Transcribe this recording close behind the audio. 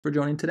For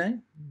joining today.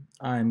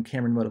 I'm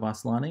Cameron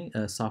Motivasalani,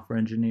 a software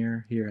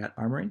engineer here at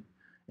Armory,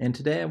 and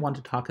today I want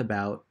to talk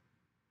about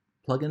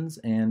plugins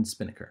and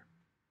Spinnaker.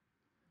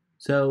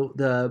 So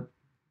the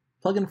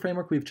plugin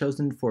framework we've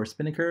chosen for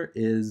Spinnaker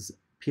is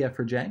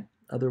PF4J,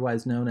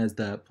 otherwise known as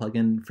the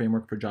plugin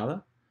framework for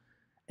Java.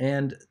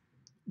 And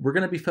we're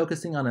going to be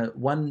focusing on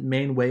one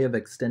main way of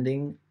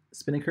extending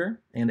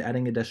Spinnaker and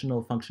adding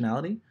additional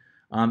functionality,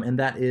 and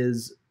that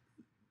is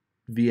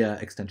via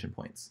extension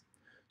points.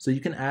 So you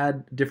can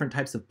add different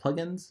types of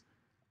plugins,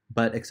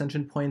 but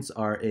extension points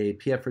are a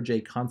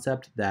PF4J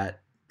concept that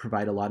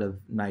provide a lot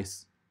of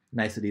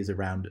niceties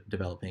around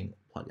developing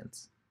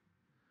plugins.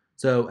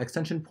 So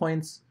extension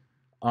points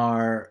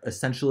are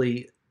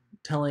essentially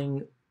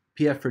telling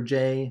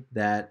PF4J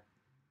that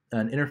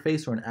an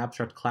interface or an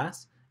abstract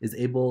class is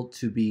able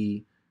to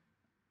be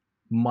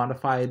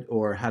modified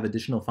or have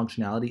additional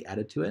functionality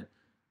added to it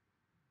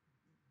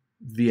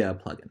via a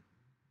plugin.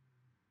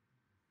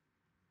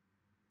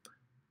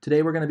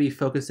 Today we're going to be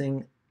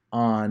focusing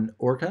on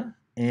Orca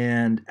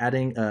and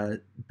adding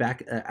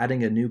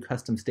a new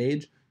custom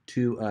stage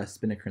to a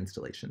Spinnaker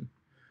installation.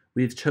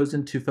 We've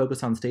chosen to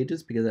focus on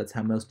stages because that's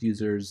how most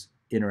users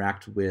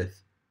interact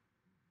with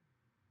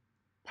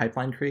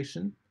pipeline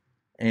creation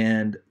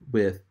and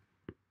with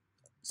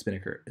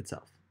Spinnaker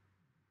itself.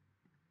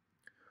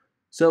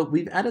 So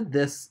we've added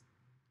this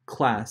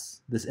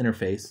class, this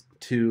interface,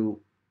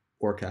 to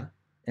Orca,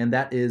 and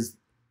that is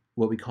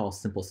what we call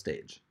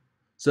SimpleStage.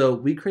 So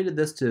we created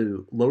this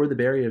to lower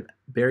the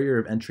barrier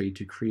of entry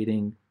to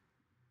creating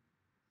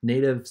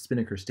native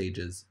Spinnaker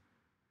stages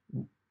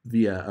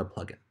via a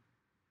plugin.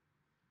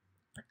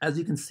 As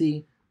you can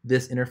see,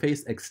 this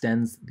interface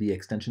extends the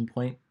extension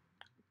point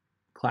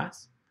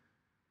class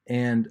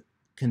and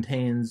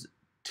contains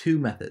two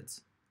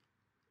methods,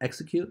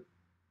 execute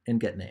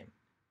and getName.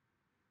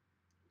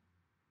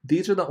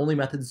 These are the only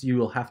methods you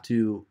will have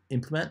to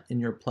implement in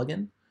your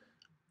plugin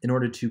in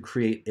order to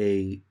create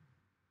a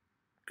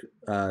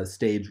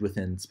stage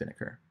within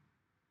Spinnaker.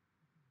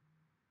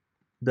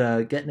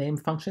 The getName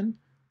function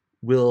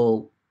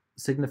will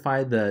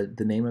signify the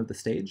name of the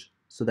stage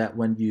so that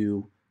when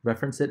you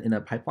reference it in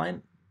a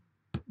pipeline,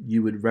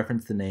 you would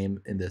reference the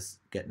name in this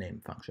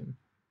getName function.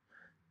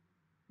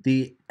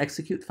 The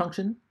execute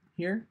function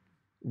here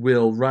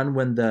will run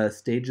when the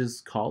stage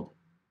is called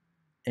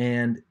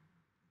and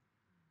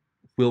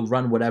will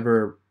run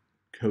whatever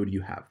code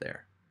you have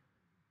there.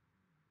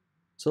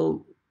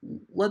 So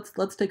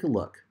let's take a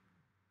look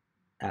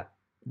at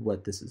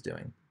what this is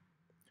doing.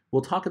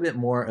 We'll talk a bit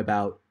more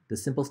about the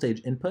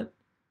SimpleStage input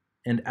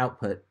and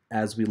output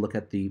as we look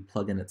at the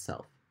plugin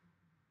itself.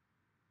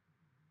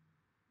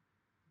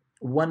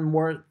 One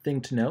more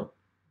thing to note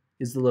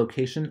is the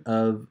location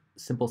of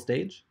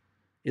SimpleStage.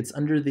 It's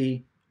under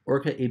the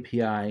Orca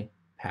API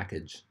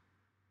package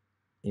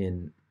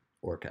in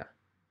Orca.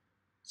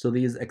 So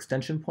these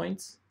extension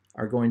points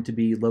are going to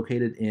be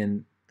located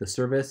in the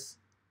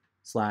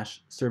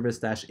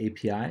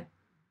service/service-API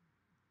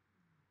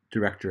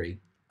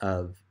directory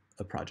of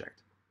a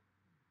project.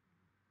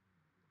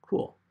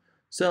 Cool.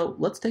 So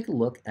let's take a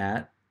look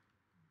at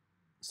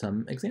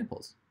some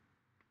examples.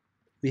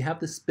 We have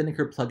the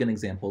Spinnaker plugin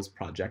examples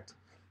project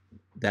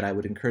that I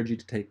would encourage you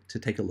to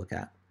take a look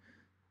at.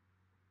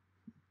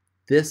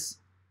 This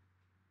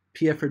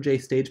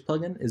PF4J stage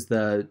plugin is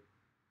the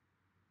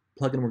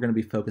plugin we're going to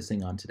be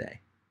focusing on today.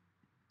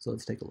 So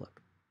let's take a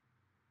look.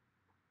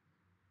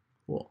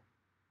 Cool.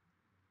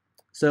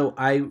 So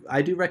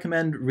I do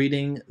recommend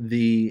reading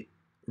the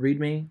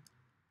README.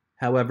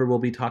 However, we'll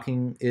be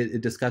talking,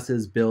 it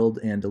discusses build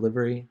and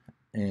delivery,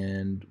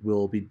 and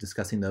we'll be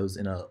discussing those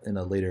in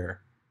a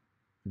later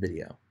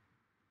video.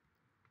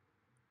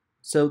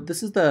 So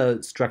this is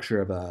the structure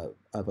of a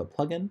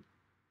plugin.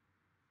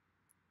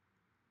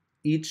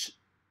 Each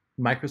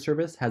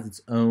microservice has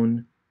its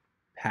own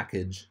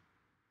package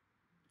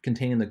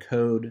containing the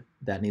code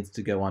that needs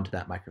to go onto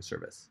that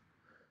microservice.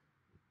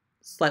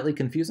 Slightly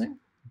confusing,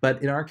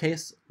 but in our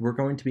case, we're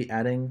going to be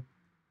adding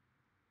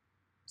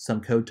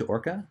some code to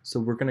Orca, so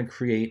we're going to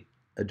create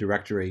a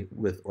directory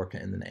with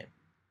Orca in the name.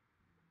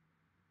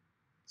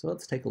 So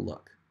let's take a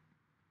look.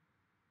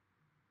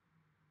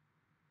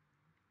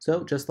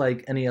 So just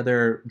like any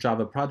other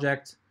Java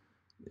project,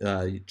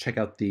 you check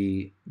out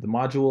the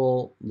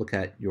module, look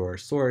at your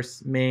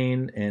source,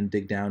 main, and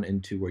dig down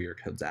into where your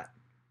code's at.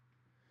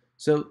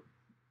 So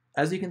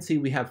as you can see,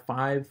 we have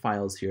 5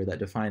 files here that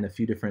define a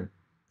few different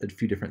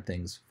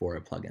things for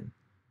a plugin.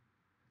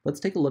 Let's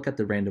take a look at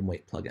the random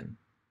wait plugin.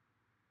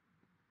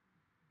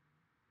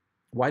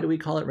 Why do we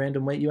call it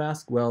random wait, you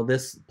ask? Well,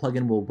 this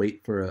plugin will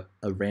wait for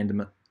a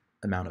random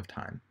amount of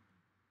time.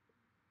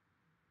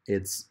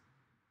 It's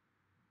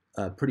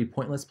a pretty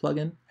pointless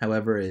plugin.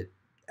 However, it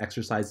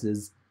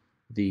exercises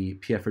the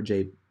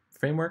PF4J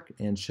framework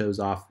and shows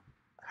off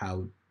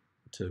how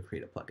to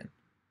create a plugin.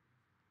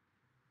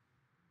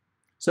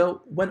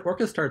 So when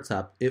Orca starts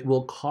up, it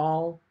will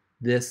call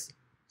this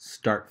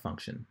start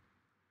function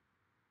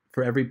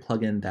for every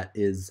plugin that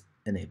is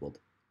enabled.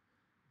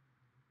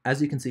 As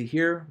you can see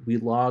here, we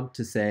log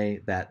to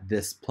say that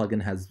this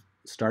plugin has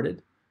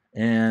started,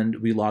 and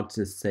we log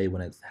to say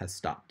when it has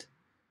stopped.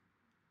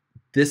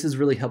 This is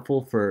really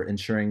helpful for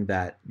ensuring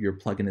that your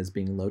plugin is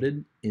being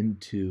loaded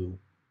into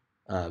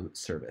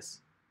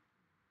service.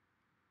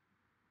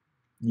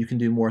 You can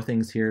do more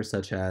things here,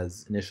 such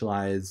as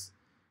initialize,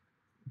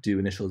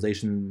 do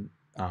initialization,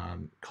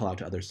 call out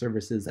to other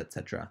services,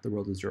 etc. The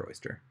world is your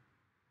oyster.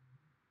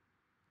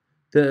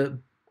 The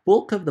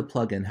bulk of the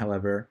plugin,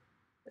 however,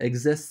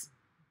 exists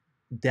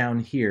down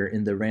here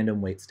in the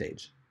random wait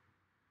stage.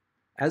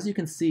 As you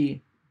can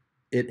see,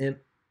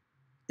 it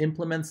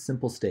implements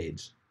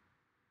SimpleStage.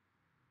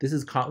 This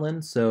is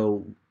Kotlin,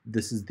 so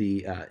this is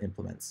the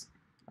implements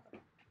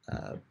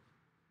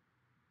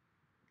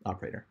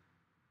operator.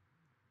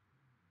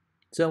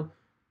 So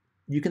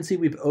you can see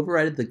we've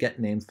overridden the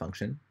getNames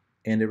function,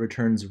 and it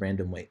returns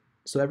random wait.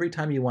 So every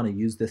time you want to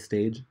use this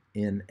stage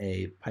in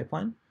a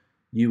pipeline,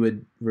 you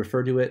would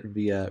refer to it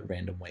via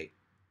random wait.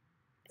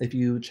 If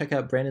you check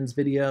out Brandon's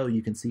video,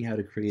 you can see how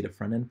to create a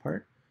front-end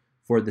part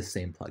for the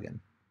same plugin.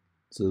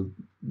 So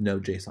no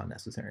JSON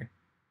necessary.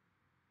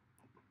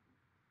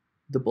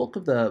 The bulk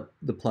of the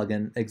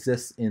plugin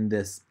exists in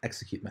this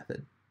execute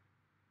method.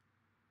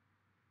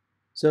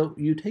 So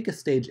you take a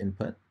stage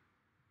input,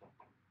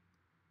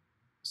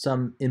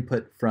 some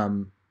input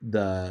from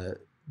the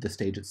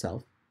stage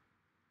itself,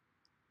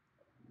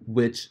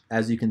 which,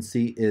 as you can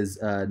see, is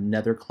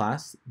another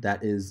class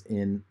that is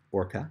in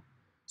Orca.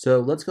 So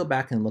let's go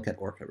back and look at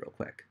Orca real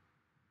quick.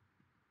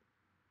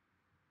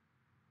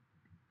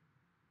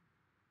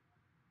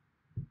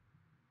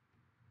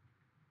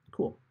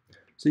 Cool.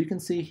 So you can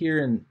see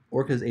here in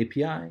Orca's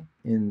API,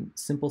 in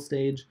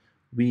SimpleStage,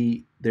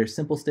 there's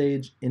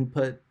SimpleStage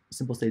input,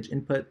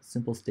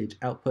 SimpleStage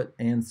output,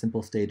 and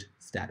SimpleStage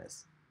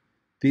status.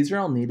 These are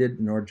all needed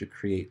in order to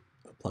create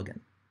a plugin.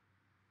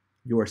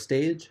 Your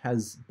stage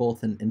has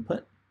both an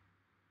input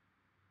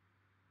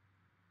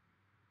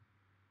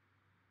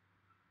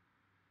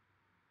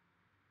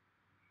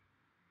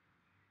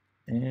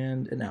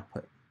and an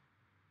output.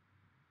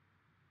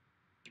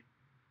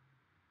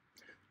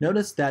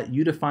 Notice that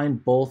you define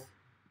both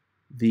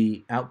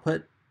the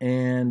output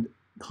and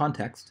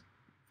context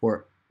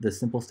for the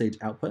SimpleStage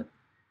output,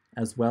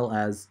 as well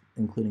as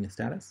including a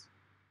status.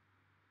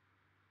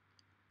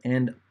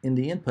 And in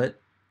the input,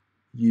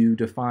 you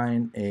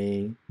define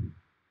a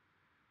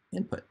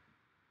input.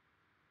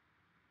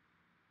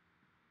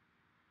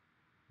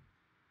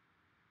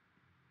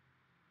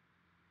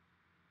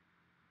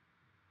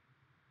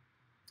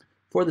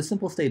 For the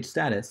SimpleStage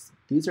status,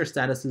 these are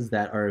statuses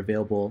that are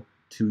available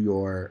to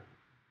your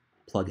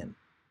plugin.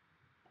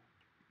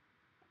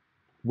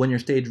 When your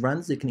stage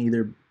runs, it can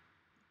either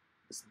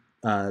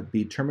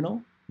be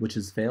terminal, which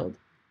is failed,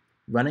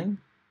 running,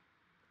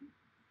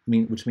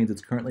 which means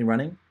it's currently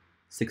running,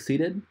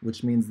 succeeded,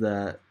 which means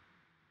the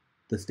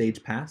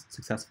stage passed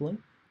successfully,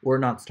 or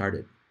not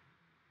started.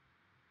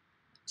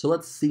 So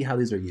let's see how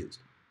these are used.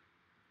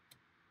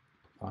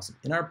 Awesome.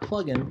 In our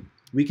plugin,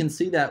 we can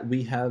see that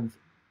we have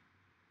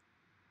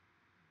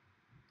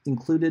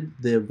included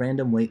the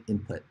random wait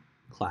input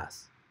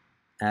class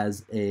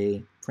as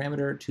a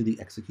parameter to the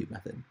execute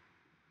method.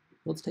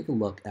 Let's take a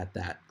look at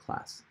that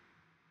class.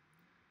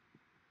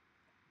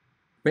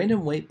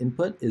 Random wait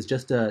input is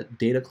just a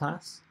data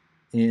class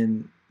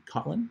in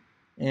Kotlin,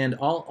 and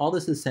all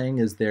this is saying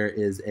is there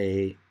is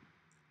a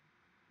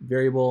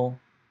variable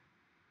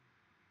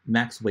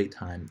max wait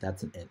time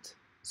that's an int.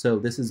 So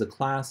this is a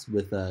class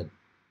with a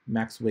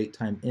max wait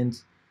time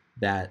int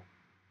that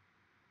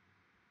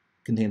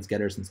contains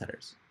getters and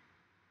setters.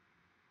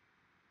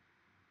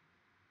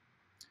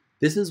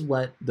 This is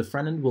what the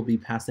front end will be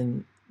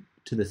passing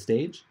to the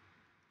stage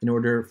in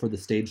order for the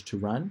stage to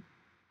run,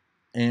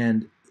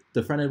 and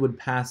the front end would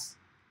pass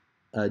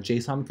a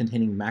JSON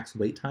containing max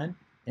wait time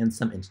and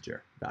some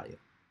integer value.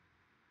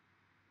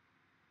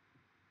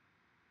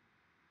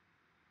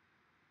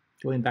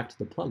 Going back to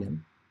the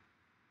plugin,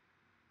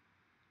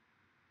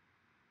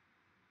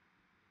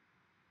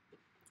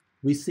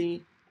 we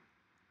see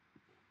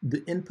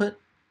the input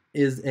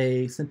is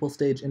a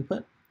SimpleStage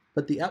input,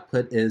 but the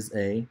output is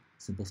a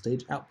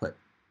SimpleStage output.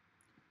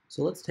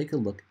 So let's take a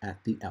look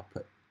at the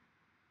output.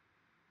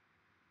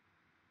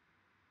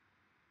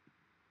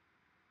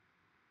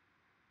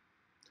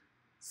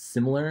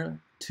 Similar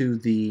to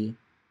the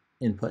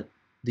input,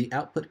 the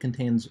output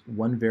contains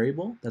one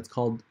variable that's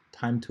called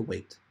time to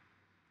wait.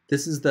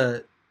 This is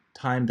the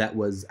time that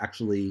was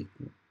actually,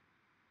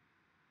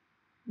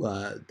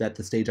 that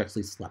the stage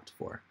actually slept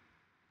for,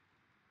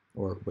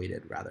 or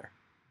waited rather.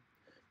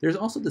 There's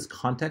also this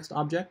context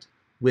object,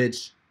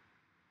 which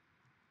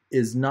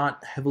is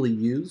not heavily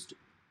used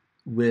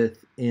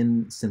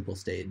within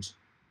SimpleStage.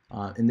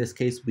 In this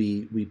case,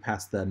 we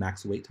pass the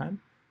max wait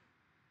time.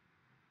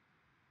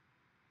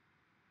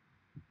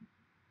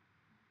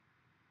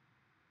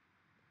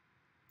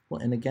 Well,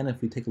 and again,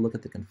 if we take a look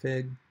at the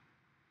config,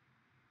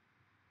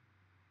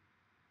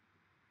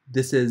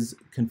 this is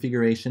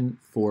configuration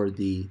for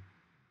the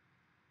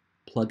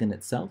plugin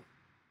itself.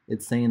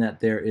 It's saying that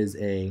there is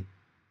a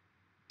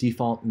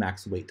default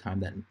max wait time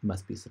that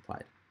must be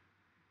supplied.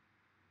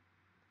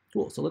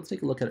 Cool, so let's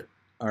take a look at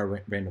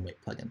our random weight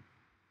plugin.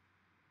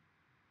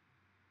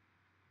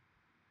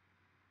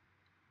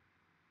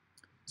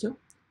 So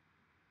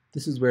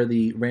this is where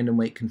the random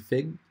weight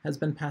config has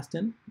been passed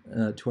in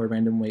to our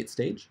random weight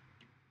stage.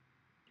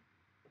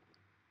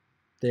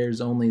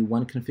 There's only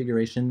one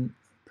configuration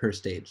per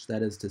stage.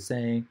 That is to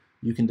say,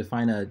 you can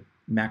define a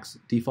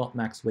default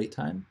max wait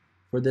time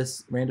for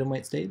this random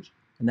wait stage,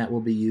 and that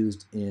will be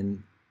used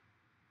in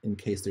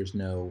case there's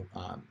no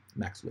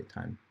max wait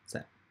time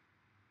set.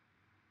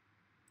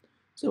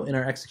 So in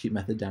our execute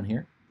method down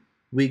here,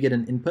 we get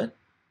an input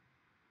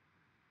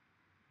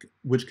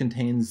which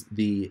contains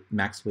the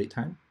max wait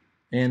time,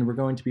 and we're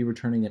going to be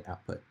returning an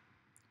output.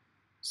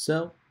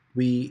 So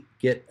we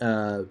get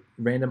a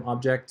random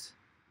object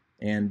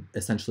and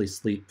essentially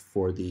sleep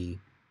for the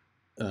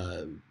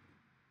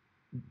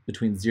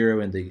between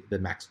 0 and the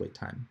max wait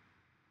time.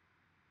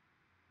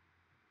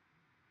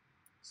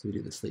 So we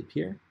do the sleep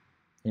here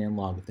and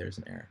log if there's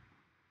an error.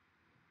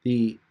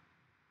 We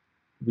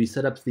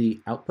set up the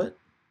output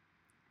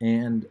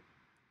and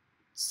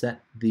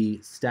set the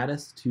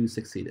status to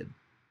succeeded,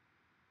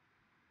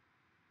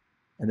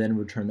 and then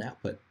return the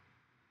output.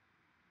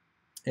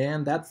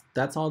 And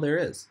that's all there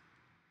is.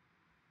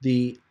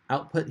 The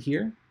output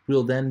here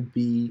will then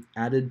be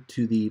added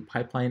to the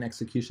pipeline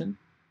execution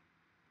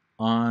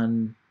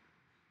on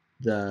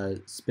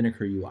the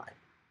Spinnaker UI.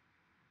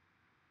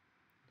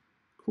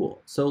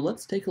 Cool. So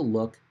let's take a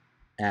look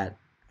at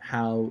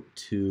how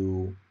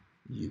to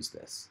use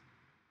this.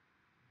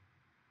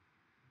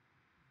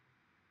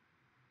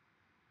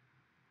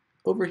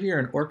 Over here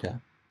in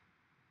Orca,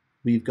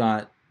 we've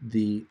got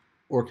the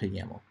Orca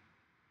YAML.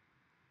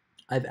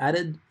 I've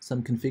added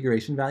some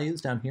configuration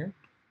values down here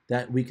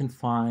that we can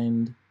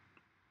find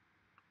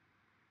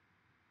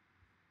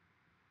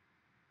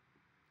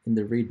in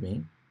the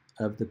README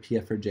of the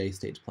PF4J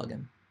stage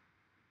plugin.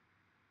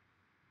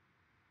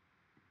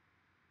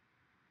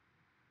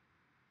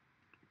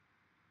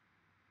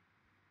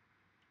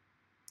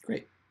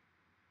 Great.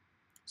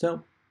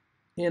 So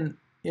in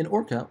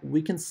Orca,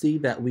 we can see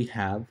that we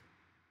have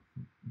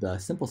the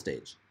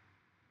SimpleStage.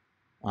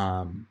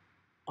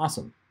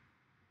 Awesome.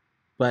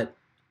 But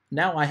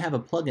now I have a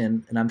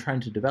plugin and I'm trying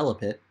to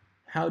develop it.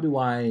 How do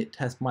I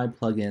test my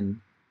plugin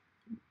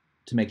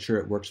to make sure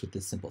it works with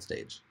this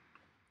SimpleStage?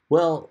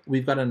 Well,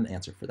 we've got an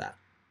answer for that.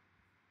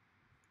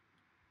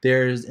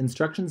 There's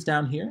instructions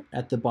down here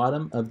at the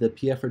bottom of the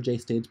PF4J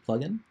stage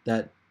plugin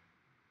that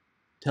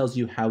tells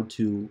you how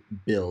to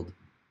build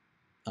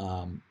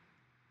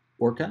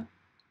Orca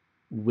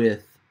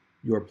with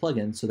your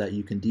plugin so that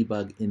you can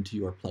debug into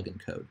your plugin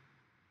code.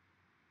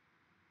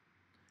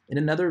 In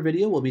another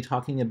video, we'll be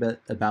talking a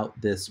bit about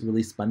this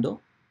release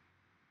bundle.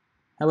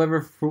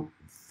 However,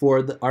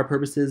 for our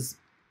purposes,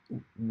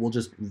 we'll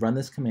just run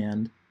this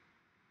command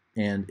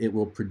and it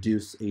will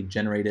produce a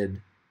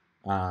generated,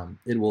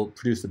 it will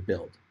produce a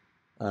build,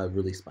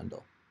 release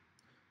bundle.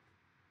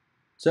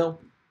 So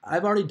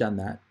I've already done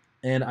that,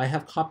 and I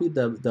have copied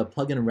the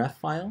plugin ref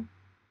file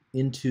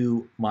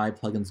into my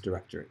plugins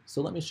directory.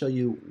 So let me show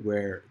you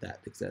where that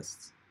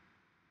exists.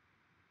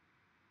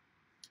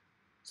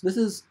 So this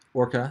is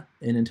Orca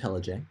in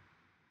IntelliJ,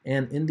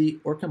 and in the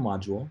Orca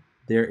module,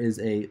 there is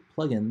a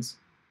plugins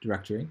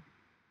directory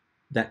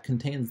that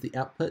contains the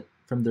output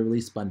from the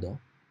release bundle,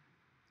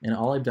 and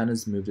all I've done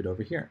is moved it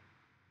over here.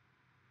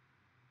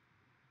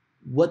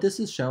 What this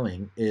is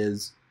showing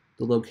is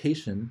the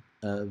location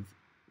of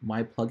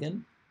my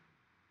plugin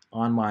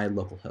on my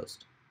local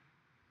host.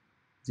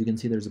 As you can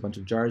see, there's a bunch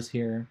of jars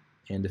here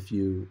and a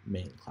few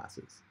main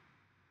classes.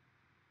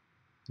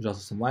 There's also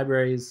some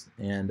libraries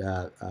and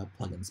a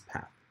plugins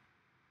path.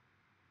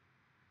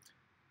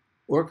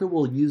 Orca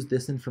will use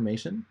this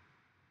information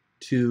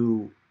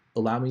to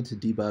allow me to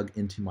debug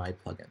into my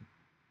plugin.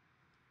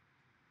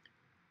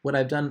 What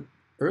I've done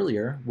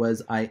earlier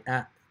was I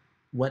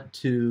went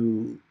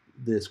to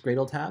this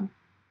Gradle tab,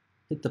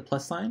 hit the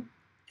plus sign,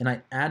 and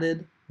I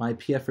added my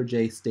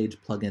PF4J stage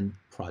plugin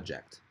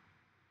project.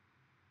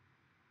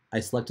 I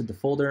selected the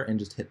folder and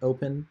just hit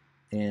open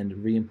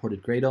and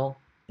re-imported Gradle,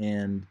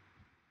 and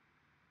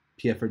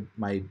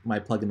my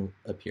plugin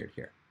appeared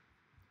here.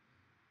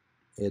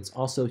 It's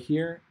also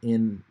here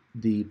in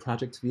the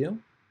project view,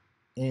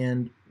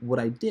 and what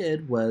I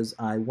did was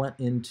I went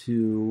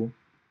into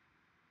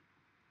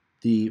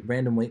the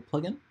random wait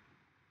plugin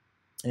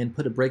and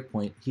put a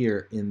breakpoint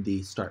here in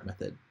the start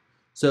method.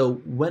 So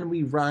when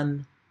we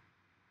run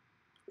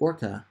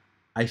Orca,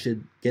 I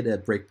should get a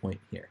breakpoint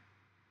here.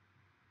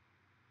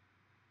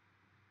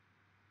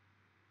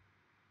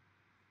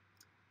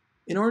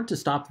 In order to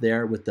stop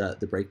there with the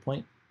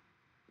breakpoint,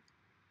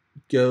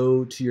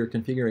 go to your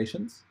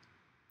configurations,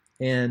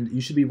 and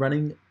you should be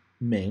running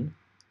main.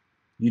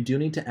 You do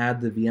need to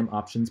add the VM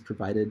options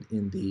provided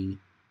in the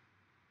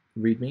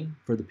README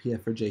for the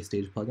PF4J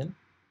stage plugin.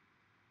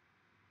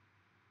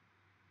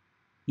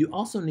 You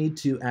also need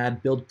to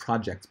add build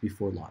projects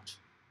before launch.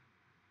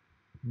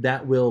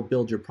 That will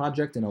build your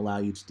project and allow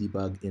you to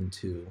debug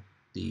into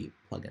the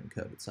plugin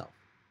code itself.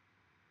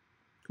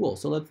 Cool,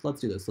 so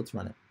let's do this. Let's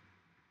run it.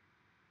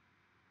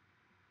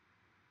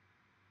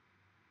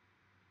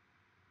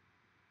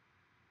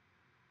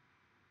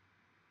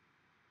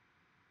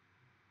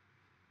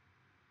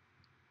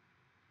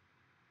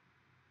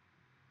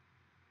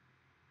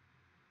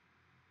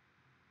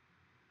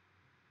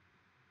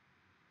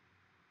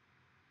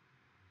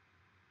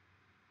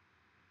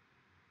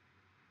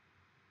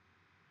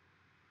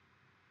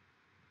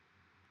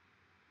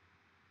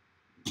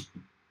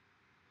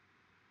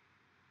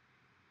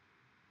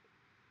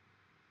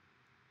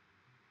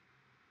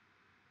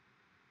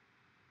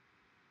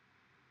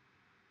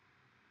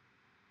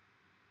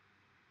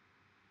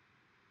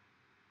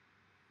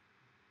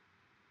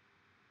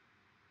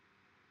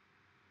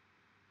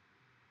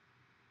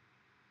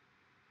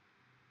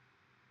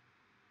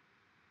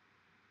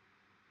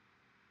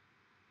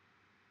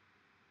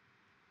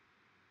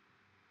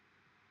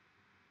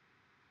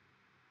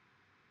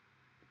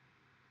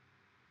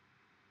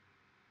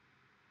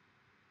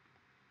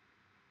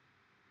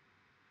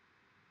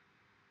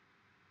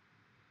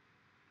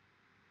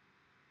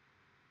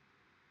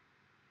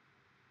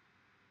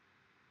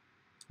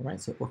 All right,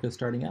 so Orca is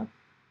starting up.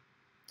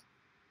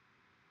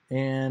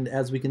 And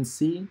as we can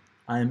see,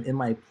 I'm in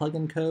my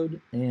plugin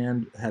code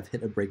and have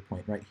hit a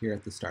breakpoint right here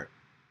at the start.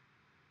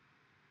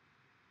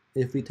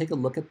 If we take a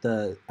look at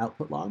the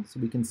output logs,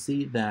 we can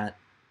see that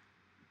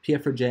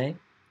P4J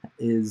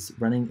is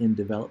running in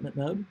development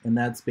mode, and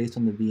that's based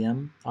on the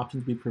VM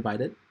options we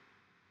provided.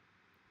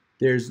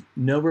 There's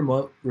no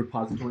remote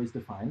repositories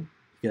defined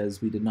because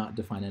we did not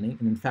define any,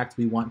 and in fact,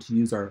 we want to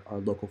use our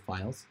local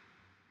files.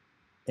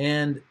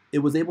 And it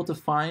was able to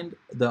find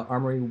the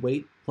Armory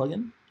Wait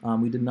plugin.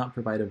 We did not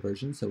provide a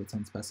version, so it's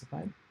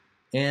unspecified.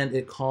 And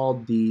it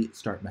called the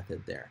start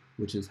method there,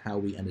 which is how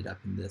we ended up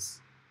in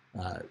this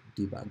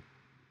debug.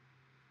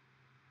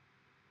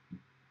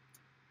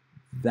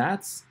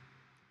 That's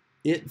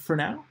it for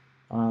now.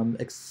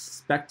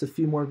 Expect a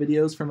few more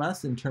videos from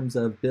us in terms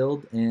of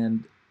build,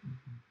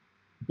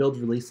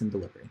 release, and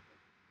delivery.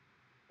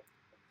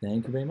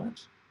 Thank you very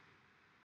much.